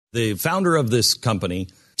The founder of this company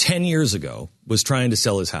 10 years ago was trying to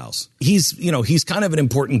sell his house. He's kind of an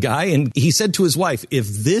important guy. And he said to his wife, if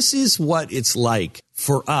this is what it's like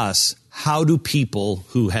for us, how do people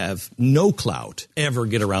who have no clout ever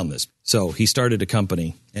get around this? So he started a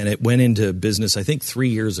company and it went into business, I think 3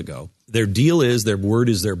 years ago. Their deal is their word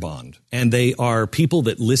is their bond. And they are people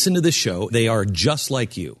that listen to this show. They are just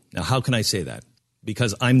like you. Now, how can I say that?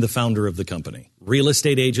 Because I'm the founder of the company.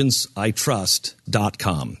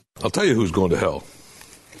 RealestateAgentsITrust.com. I'll tell you who's going to hell.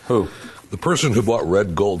 Who? The person who bought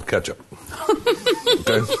Red Gold ketchup.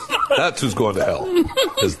 Okay? That's who's going to hell,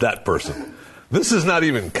 is that person. This is not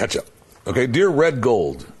even ketchup. Okay? Dear Red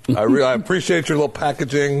Gold, I appreciate your little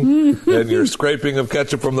packaging and your scraping of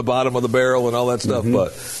ketchup from the bottom of the barrel and all that stuff,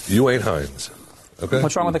 but you ain't Heinz. Okay?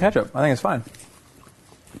 What's wrong with the ketchup? I think it's fine.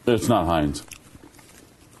 It's not Heinz.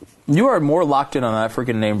 You are more locked in on that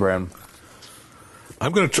freaking name brand.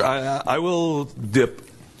 I'm going to try. I will dip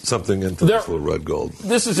something into this little Red Gold.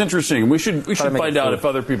 This is interesting. We should find out if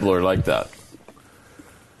other people are like that.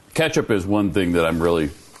 Ketchup is one thing that I'm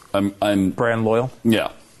brand loyal.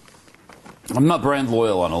 Yeah, I'm not brand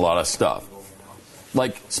loyal on a lot of stuff.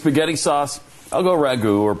 Like spaghetti sauce, I'll go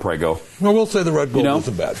Ragu or Prego. No, we'll say the Red Gold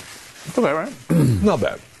isn't bad. Okay, right? Not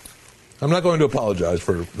bad. I'm not going to apologize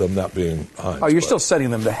for them not being Heinz. Oh, you're still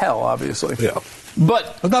sending them to hell, obviously. Yeah.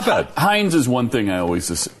 But not bad. Heinz is one thing I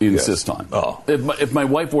always insist on. Oh. If my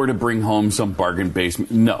wife were to bring home some bargain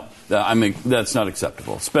basement, no. I mean, that's not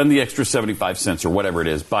acceptable. Spend the extra 75 cents or whatever it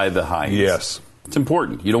is, buy the Heinz. Yes. It's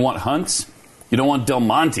important. You don't want Hunt's. You don't want Del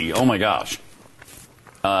Monte. Oh, my gosh.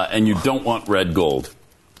 And you don't want Red Gold.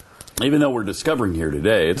 Even though we're discovering here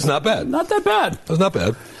today, it's not bad. Not that bad. It's not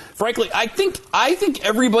bad. Frankly, I think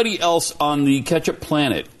everybody else on the ketchup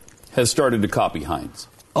planet has started to copy Heinz.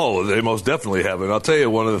 Oh, they most definitely have. And I'll tell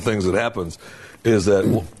you, one of the things that happens is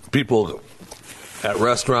that people at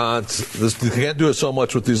restaurants, you can't do it so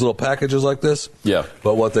much with these little packages like this. Yeah.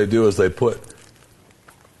 But what they do is they put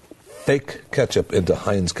fake ketchup into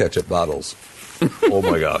Heinz ketchup bottles. Oh,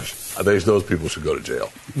 my gosh. Those people should go to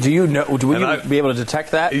jail. Do you know? Would you be able to detect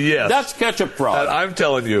that? Yes. That's ketchup fraud. And I'm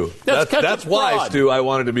telling you. That's why, Stu, I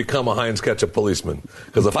wanted to become a Heinz ketchup policeman.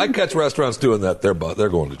 Because if I catch restaurants doing that, they're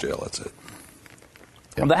going to jail. That's it.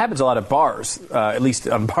 Well, that happens a lot at bars. At least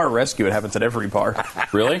on Bar Rescue, it happens at every bar.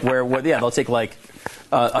 Really? Where they'll take like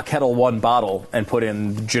a Kettle One bottle and put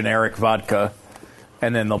in generic vodka,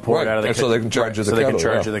 and then they'll pour it out of the so they can charge you the Kettle. So they can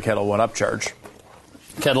charge you the Kettle One upcharge.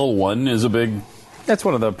 Kettle One is a big. That's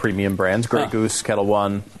one of the premium brands. Grey Goose, Kettle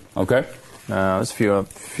One. Okay. There's a few.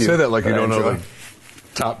 Say that like you don't know the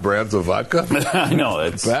top brands of vodka. I know,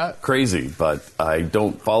 it's crazy, but I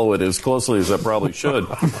don't follow it as closely as I probably should.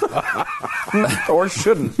 Or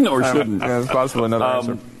shouldn't. Or shouldn't. That's possibly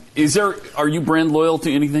another answer. Are you brand loyal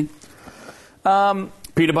to anything?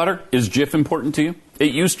 Peanut butter? Is Jif important to you?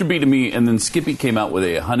 It used to be to me, and then Skippy came out with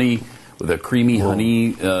a creamy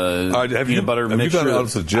honey peanut butter mixture. Have you gone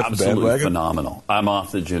off the Jif Absolutely bandwagon? Phenomenal. I'm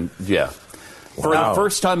off the Jif. Yeah. For the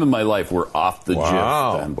first time in my life, we're off the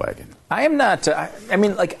Jif bandwagon. I am not.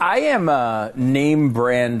 I am name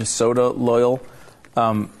brand soda loyal.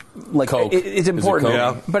 Like Coke. It's important,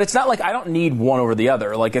 Coke? but it's not like I don't need one over the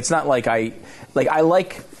other. Like it's not like I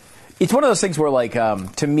like. It's one of those things where, like,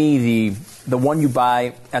 to me, the one you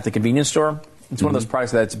buy at the convenience store, it's one of those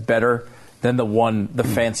products that's better than the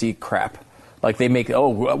fancy crap. Like they make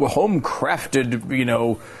home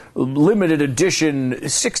crafted, limited edition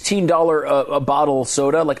 $16 a bottle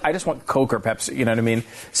soda. Like I just want Coke or Pepsi. You know what I mean?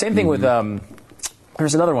 Same thing with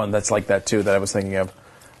there's another one that's like that too that I was thinking of.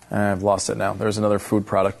 I've lost it now. There's another food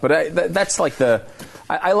product, but that's like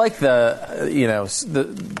I like the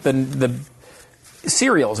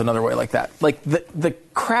cereals another way like that. Like the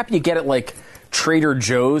crap you get at like Trader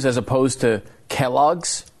Joe's as opposed to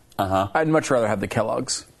Kellogg's. I'd much rather have the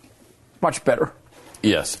Kellogg's. Much better.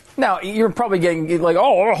 Yes. Now, you're probably getting like,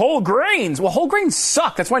 whole grains. Well, whole grains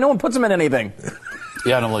suck. That's why no one puts them in anything.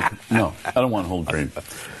 Yeah, I don't want whole grain.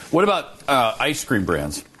 What about ice cream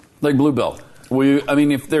brands? Like Bluebell.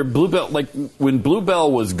 If they're Bluebell, like when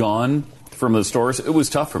Bluebell was gone from the stores, it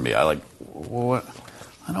was tough for me. I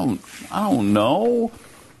don't know.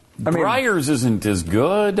 Breyers isn't as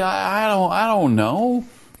good. I don't know.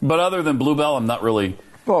 But other than Bluebell, I'm not really.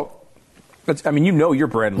 Well, you're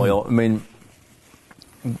brand loyal. I mean,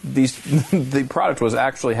 the product was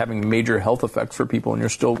actually having major health effects for people, and you're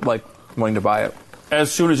still like wanting to buy it.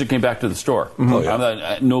 As soon as it came back to the store,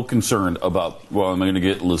 I'm no concern about. Well, am I going to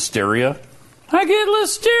get listeria? I get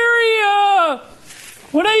listeria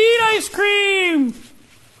when I eat ice cream.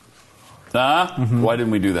 Why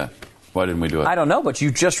didn't we do that? Why didn't we do it? I don't know, but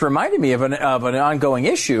you just reminded me of an ongoing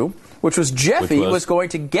issue which was Jeffy Which was? was going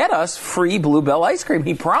to get us free Bluebell ice cream.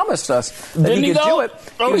 He promised us that Didn't he he could though? do it.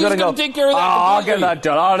 Oh, he was he's going to gonna take care of that I'll get completely." that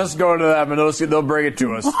done. I'll just go to them and they'll bring it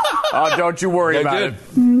to us. Don't you worry They about did.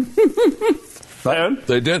 it.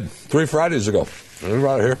 They did 3 Fridays ago. We were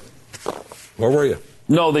out here. Where were you?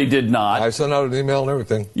 No, they did not. I sent out an email and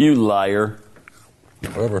everything. You liar.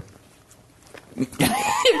 Whatever. You're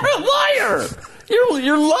a liar.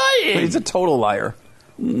 You're lying. He's a total liar.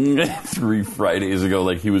 3 Fridays ago,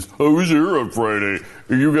 like he was, I was here on Friday.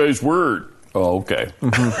 You guys weren't. Oh, okay.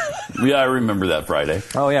 Yeah, I remember that Friday.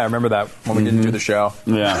 Oh, yeah, I remember that when we didn't do the show.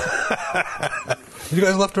 Yeah. You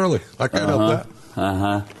guys left early. I can't help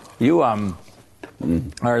that. You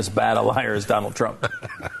are as bad a liar as Donald Trump,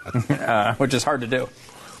 which is hard to do.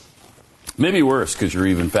 Maybe worse because you're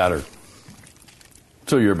even fatter.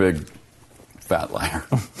 So you're a big fat liar.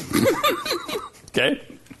 Okay?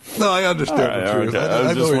 No, I understand All right, the truth. okay. I I was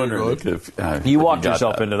know just where wondering you're going. if You walked got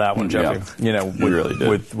yourself that. into that one, Jeffy. Yeah. You really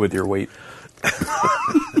did. with your weight.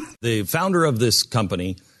 The founder of this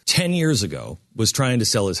company 10 years ago was trying to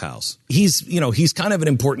sell his house. He's kind of an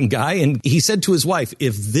important guy. And he said to his wife,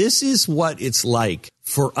 if this is what it's like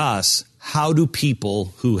for us, how do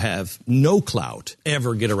people who have no clout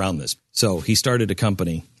ever get around this? So he started a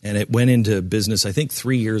company and it went into business, I think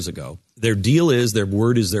 3 years ago. Their deal is their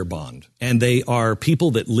word is their bond. And they are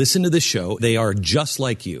people that listen to this show. They are just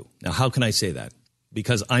like you. Now, how can I say that?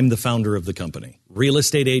 Because I'm the founder of the company.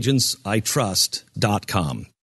 RealestateAgentsITrust.com.